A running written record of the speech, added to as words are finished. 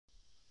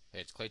Hey,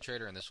 it's Clay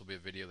Trader, and this will be a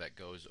video that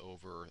goes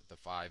over the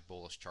 5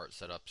 bullish chart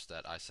setups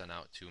that I sent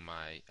out to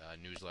my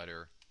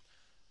newsletter,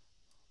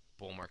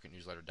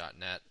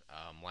 bullmarketnewsletter.net,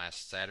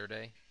 last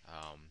Saturday.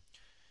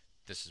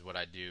 This is what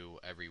I do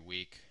every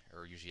week,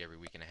 or usually every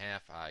week and a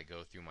half. I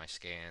go through my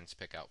scans,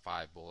 pick out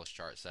 5 bullish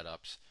chart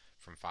setups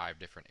from 5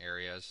 different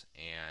areas,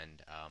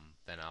 and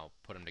then I'll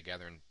put them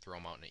together and throw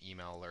them out in an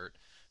email alert.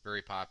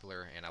 Very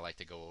popular, and I like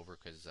to go over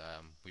because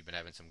we've been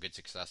having some good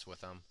success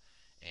with them.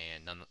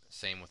 And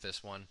same with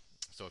this one.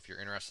 So if you're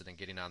interested in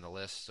getting on the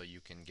list so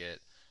you can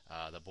get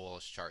the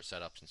bullish chart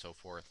setups and so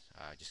forth,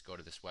 just go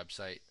to this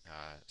website,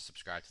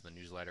 subscribe to the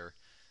newsletter,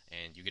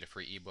 and you get a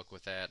free ebook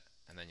with that.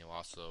 And then you'll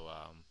also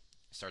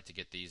start to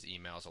get these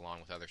emails along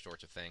with other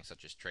sorts of things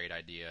such as trade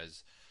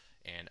ideas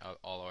and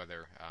all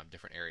other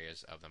different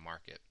areas of the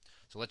market.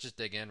 So let's just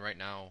dig in right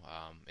now.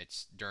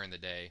 It's during the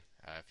day.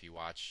 If you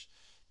watch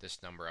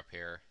this number up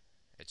here,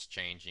 it's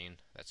changing.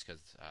 That's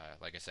because,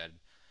 like I said,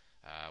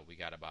 we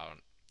got about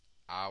an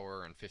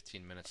hour and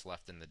 15 minutes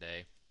left in the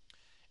day,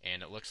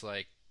 and it looks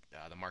like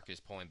the market is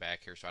pulling back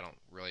here, so I don't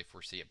really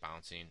foresee it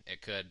bouncing.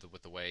 It could,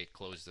 with the way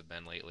closes have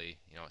been lately.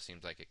 It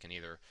seems like it can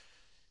either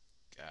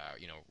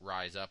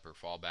rise up or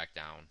fall back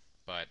down.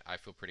 But I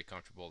feel pretty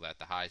comfortable that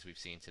the highs we've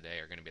seen today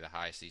are going to be the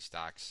highest these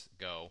stocks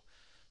go.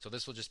 So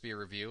this will just be a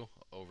review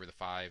over the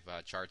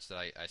 5 charts that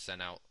I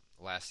sent out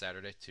last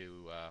Saturday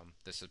to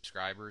the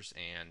subscribers,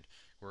 and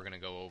we're going to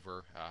go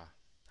over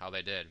how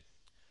they did.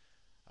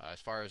 As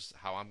far as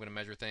how I'm going to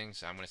measure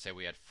things, I'm going to say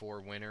we had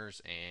 4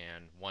 winners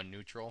and 1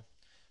 neutral.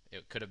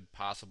 It could have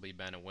possibly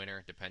been a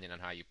winner depending on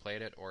how you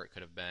played it, or it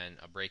could have been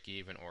a break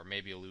even or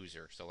maybe a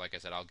loser. So like I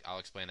said, I'll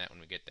explain that when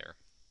we get there.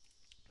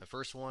 The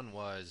first one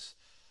was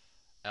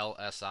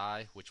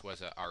LSI, which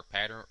was our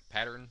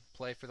pattern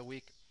play for the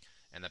week,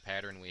 and the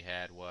pattern we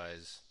had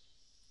was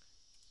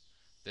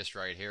this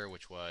right here,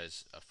 which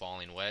was a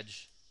falling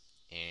wedge,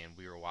 and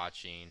we were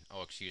watching.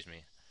 Oh, excuse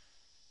me.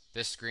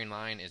 This green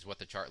line is what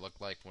the chart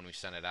looked like when we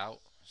sent it out.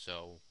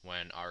 So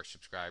when our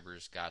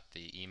subscribers got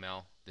the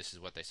email, this is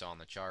what they saw on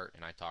the chart,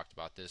 and I talked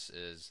about this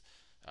is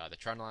the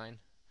trend line.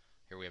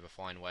 Here we have a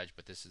falling wedge,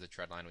 but this is the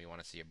trend line we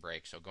want to see a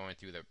break. So going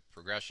through the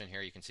progression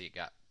here, you can see it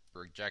got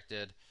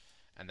rejected,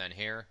 and then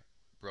here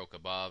broke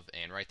above,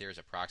 and right there is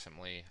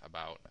approximately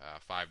about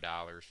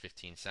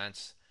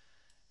 $5.15.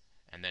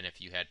 And then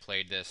if you had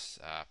played this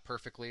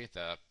perfectly,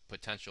 the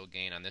potential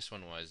gain on this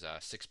one was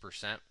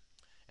 6%.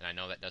 And I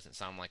know that doesn't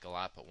sound like a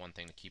lot, but one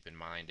thing to keep in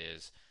mind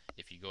is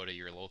if you go to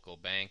your local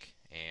bank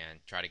and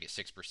try to get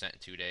 6% in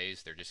 2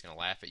 days, they're just going to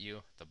laugh at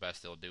you. The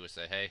best they'll do is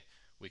say, hey,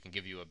 we can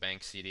give you a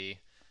bank CD,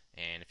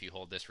 and if you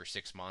hold this for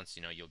 6 months,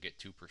 you'll get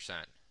 2%.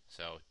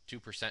 So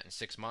 2% in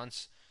 6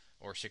 months,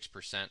 or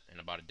 6% in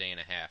about a day and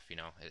a half,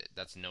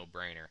 that's a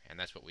no-brainer. And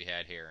that's what we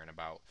had here. In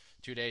about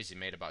 2 days, you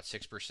made about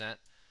 6%.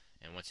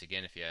 And once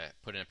again, if you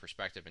put it in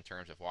perspective in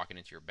terms of walking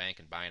into your bank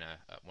and buying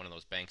one of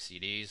those bank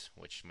CDs,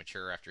 which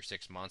mature after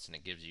 6 months, and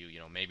it gives you,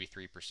 maybe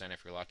 3%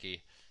 if you're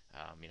lucky,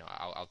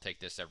 I'll take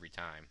this every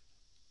time.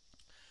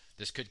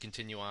 This could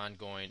continue on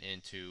going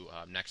into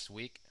next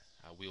week.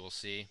 We will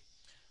see.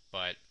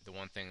 But the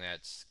one thing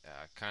that's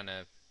kind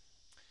of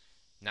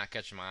not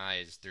catching my eye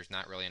is there's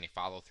not really any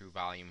follow-through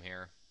volume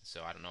here.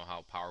 So I don't know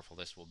how powerful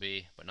this will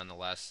be. But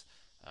nonetheless,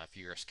 if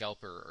you're a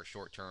scalper or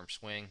short-term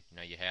swing,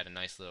 you had a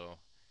nice little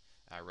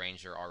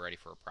range there already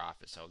for a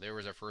profit. So there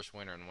was our first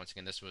winner, and once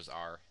again, this was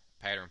our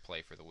pattern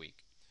play for the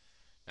week.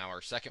 Now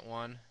our second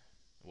one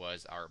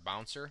was our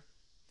bouncer,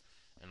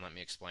 and let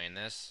me explain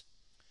this.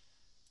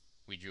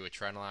 We drew a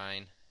trend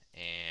line,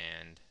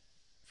 and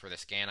for the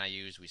scan I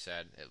used, we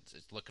said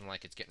it's looking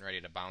like it's getting ready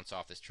to bounce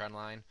off this trend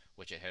line,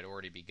 which it had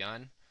already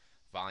begun.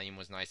 Volume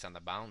was nice on the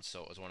bounce,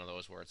 so it was one of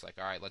those where it's like,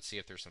 all right, let's see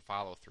if there's some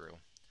follow through.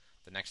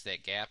 The next day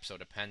gap, so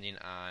depending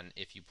on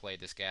if you played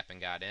this gap and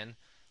got in,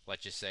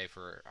 let's just say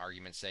for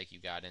argument's sake you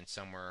got in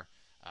somewhere,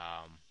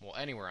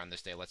 anywhere on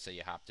this day. Let's say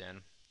you hopped in.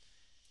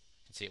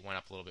 You can see it went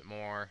up a little bit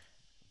more,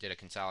 did a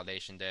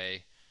consolidation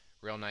day,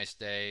 real nice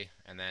day,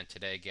 and then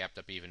today gapped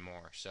up even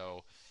more.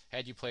 So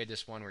had you played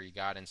this one where you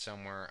got in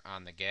somewhere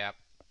on the gap,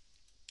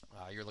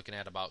 you're looking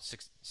at about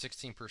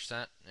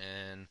 16%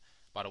 in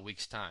about a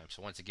week's time.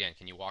 So once again,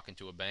 can you walk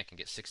into a bank and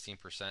get 16%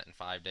 in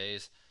 5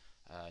 days?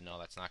 No,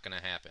 that's not going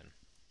to happen.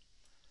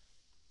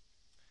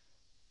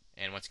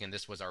 And once again,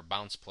 this was our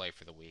bounce play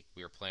for the week.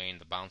 We were playing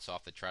the bounce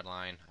off the trend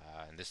line,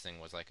 and this thing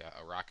was like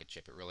a rocket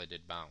ship. It really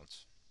did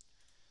bounce.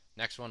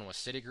 Next one was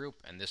Citigroup,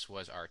 and this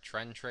was our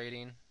trend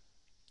trading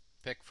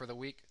pick for the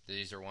week.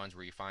 These are ones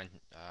where you find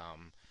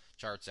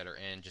charts that are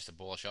in just a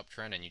bullish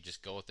uptrend, and you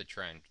just go with the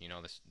trend.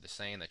 The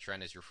saying, the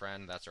trend is your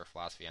friend. That's our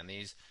philosophy on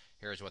these.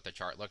 Here's what the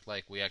chart looked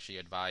like. We actually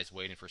advise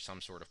waiting for some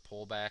sort of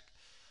pullback.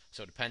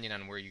 So depending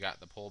on where you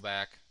got the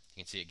pullback,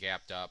 you can see it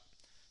gapped up.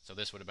 So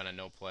this would have been a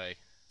no play.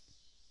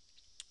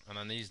 And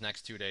on these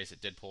next 2 days,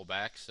 it did pull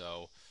back.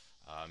 So,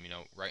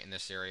 right in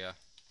this area,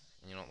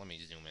 let me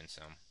zoom in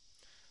some.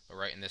 But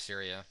right in this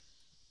area,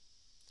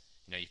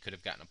 you could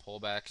have gotten a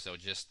pullback. So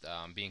just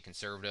being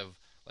conservative,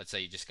 let's say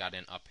you just got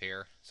in up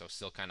here, so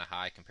still kind of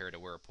high compared to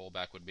where a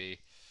pullback would be.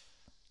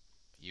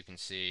 You can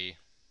see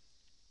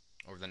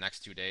over the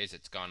next 2 days,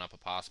 it's gone up a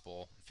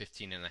possible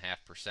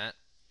 15.5%.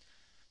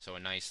 So a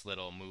nice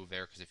little move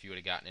there, because if you would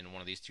have gotten in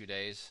one of these 2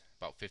 days,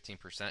 about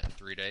 15% in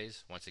 3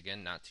 days, once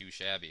again, not too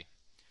shabby.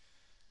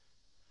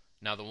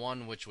 Now the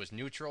one which was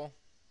neutral,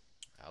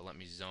 let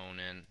me zoom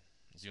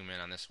in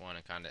on this one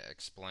and kind of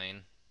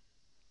explain.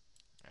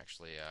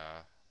 Actually,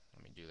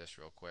 let me do this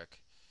real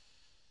quick.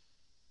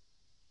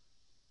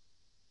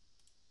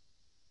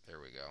 There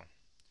we go.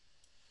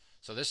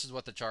 So this is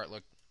what the chart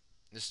looked.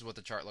 This is what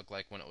the chart looked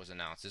like when it was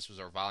announced. This was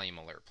our volume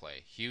alert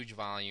play. Huge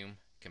volume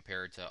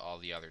compared to all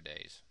the other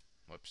days.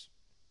 Whoops.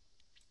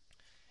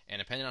 And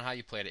depending on how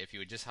you played it, if you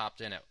had just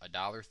hopped in at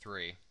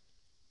 $1.03,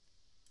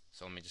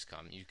 so let me just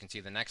come. You can see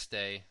the next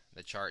day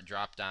the chart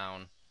dropped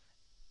down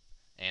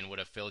and would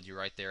have filled you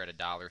right there at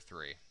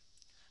 $1.03.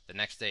 The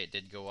next day it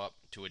did go up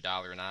to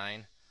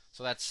 $1.09,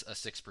 so that's a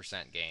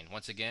 6% gain.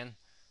 Once again,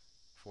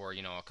 for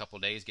a couple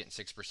days, getting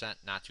 6%,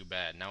 not too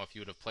bad. Now if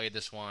you would have played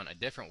this one a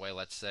different way,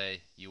 let's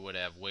say you would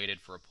have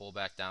waited for a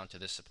pullback down to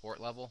this support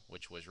level,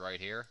 which was right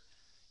here,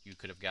 you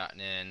could have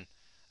gotten in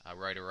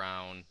right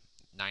around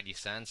 90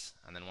 cents,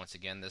 and then once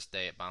again this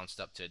day it bounced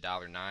up to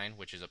 $1.09,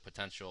 which is a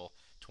potential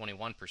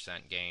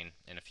 21% gain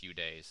in a few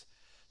days.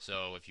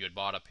 So if you had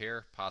bought up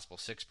here, possible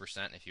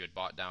 6%. If you had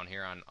bought down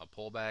here on a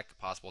pullback,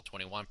 possible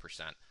 21%.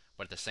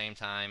 But at the same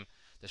time,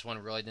 this one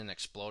really didn't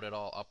explode at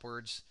all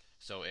upwards,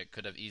 so it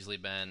could have easily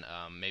been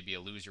maybe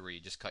a loser where you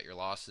just cut your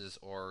losses,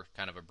 or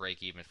kind of a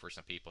break even for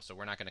some people. So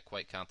we're not going to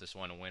quite count this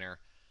one a winner,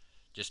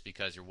 just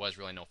because there was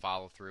really no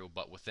follow through.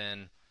 But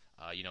within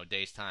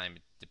days time,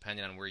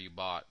 depending on where you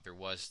bought, there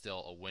was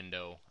still a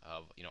window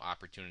of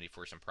opportunity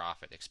for some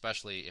profit,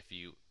 especially if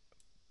you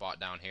bought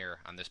down here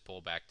on this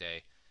pullback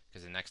day,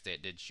 because the next day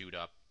it did shoot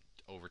up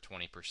over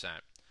 20%.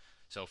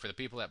 So for the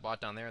people that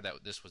bought down there,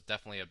 this was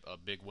definitely a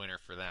big winner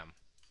for them.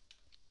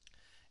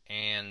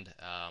 And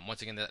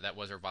once again, that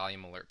was our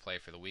volume alert play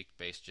for the week,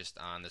 based just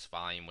on this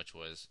volume, which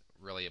was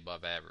really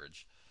above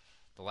average.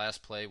 The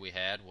last play we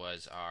had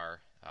was our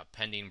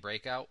pending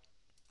breakout,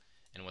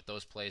 and what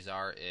those plays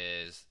are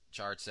is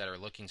charts that are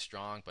looking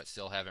strong but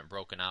still haven't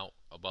broken out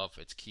above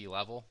its key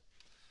level.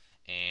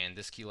 And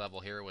this key level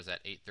here was at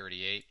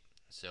 838.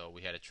 So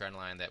we had a trend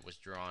line that was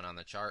drawn on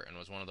the chart, and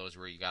was one of those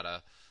where you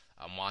gotta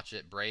watch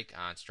it break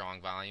on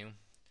strong volume.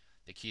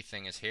 The key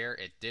thing is here,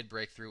 it did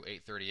break through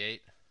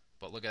 838,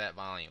 but look at that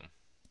volume.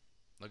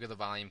 Look at the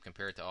volume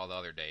compared to all the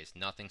other days.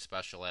 Nothing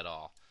special at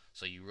all.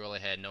 So you really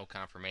had no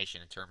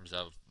confirmation in terms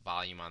of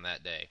volume on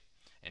that day.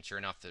 And sure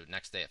enough, the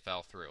next day it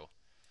fell through.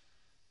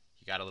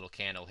 You got a little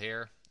candle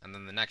here, and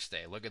then the next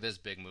day, look at this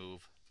big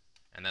move,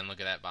 and then look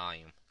at that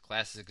volume.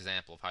 Classic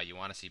example of how you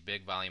want to see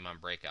big volume on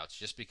breakouts.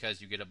 Just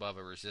because you get above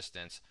a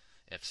resistance,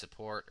 if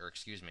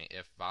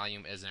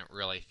volume isn't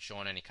really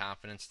showing any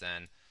confidence,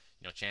 then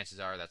chances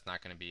are that's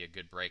not going to be a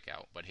good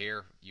breakout. But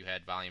here you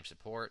had volume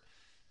support.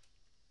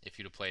 If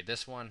you'd have played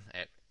this one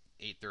at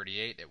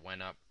 838, it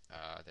went up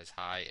as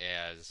high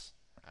as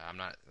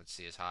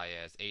as high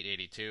as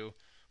 882,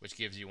 which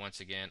gives you once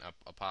again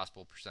a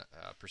possible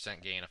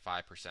percent gain of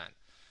 5%.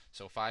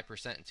 So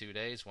 5% in 2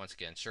 days. Once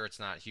again, sure, it's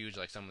not huge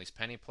like some of these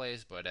penny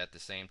plays, but at the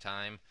same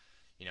time,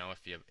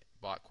 if you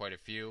bought quite a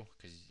few,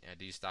 because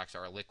these stocks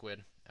are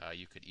liquid,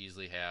 you could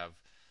easily have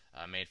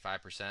made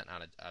 5%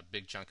 on a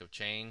big chunk of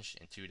change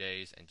in 2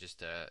 days. And just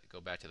to go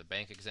back to the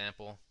bank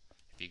example,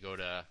 if you go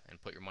to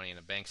and put your money in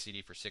a bank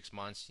CD for 6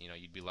 months,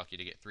 you'd be lucky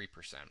to get 3%.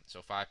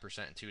 So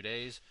 5% in 2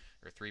 days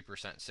or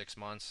 3% in 6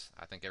 months.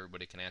 I think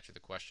everybody can answer the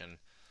question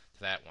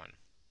to that one.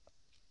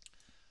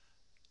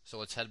 So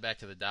let's head back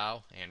to the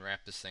Dow and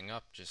wrap this thing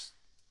up. Just,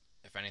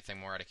 if anything,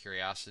 more out of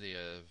curiosity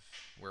of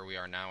where we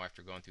are now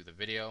after going through the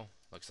video.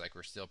 Looks like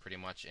we're still pretty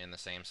much in the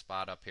same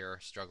spot up here,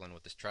 struggling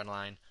with this trend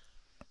line.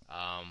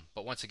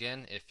 But once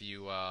again, if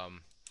you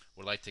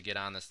would like to get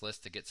on this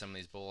list to get some of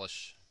these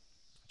bullish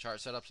chart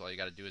setups, all you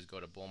got to do is go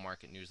to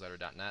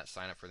bullmarketnewsletter.net,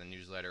 sign up for the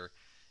newsletter,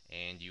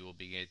 and you will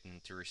be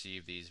getting to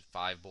receive these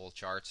 5 bull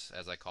charts,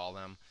 as I call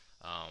them.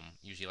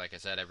 Usually, like I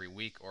said, every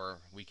week or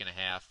week and a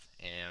half,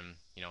 and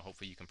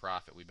hopefully you can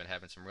profit. We've been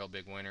having some real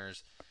big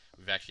winners.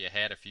 We've actually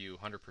had a few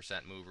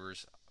 100%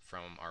 movers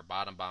from our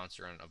bottom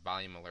bouncer and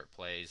volume alert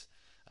plays.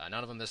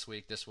 None of them this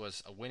week. This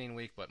was a winning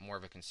week, but more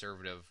of a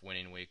conservative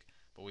winning week.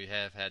 But we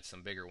have had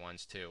some bigger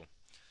ones too.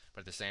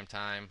 But at the same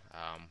time,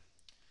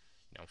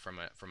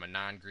 from a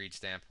non-greed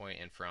standpoint,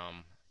 and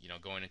from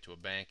going into a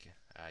bank,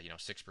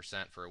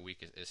 6% for a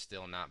week is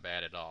still not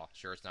bad at all.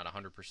 Sure, it's not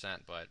 100%,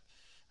 but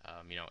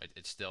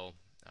it's still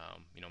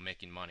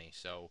making money.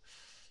 So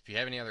if you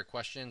have any other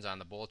questions on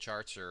the bull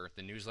charts or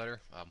the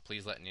newsletter,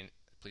 please let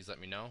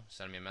me know.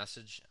 Send me a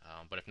message.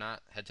 But if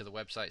not, head to the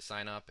website,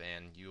 sign up,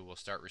 and you will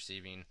start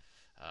receiving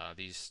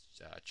these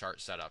chart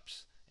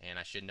setups. And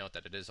I should note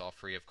that it is all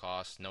free of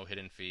cost, no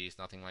hidden fees,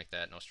 nothing like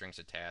that, no strings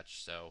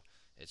attached. So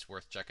it's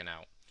worth checking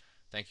out.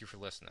 Thank you for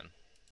listening.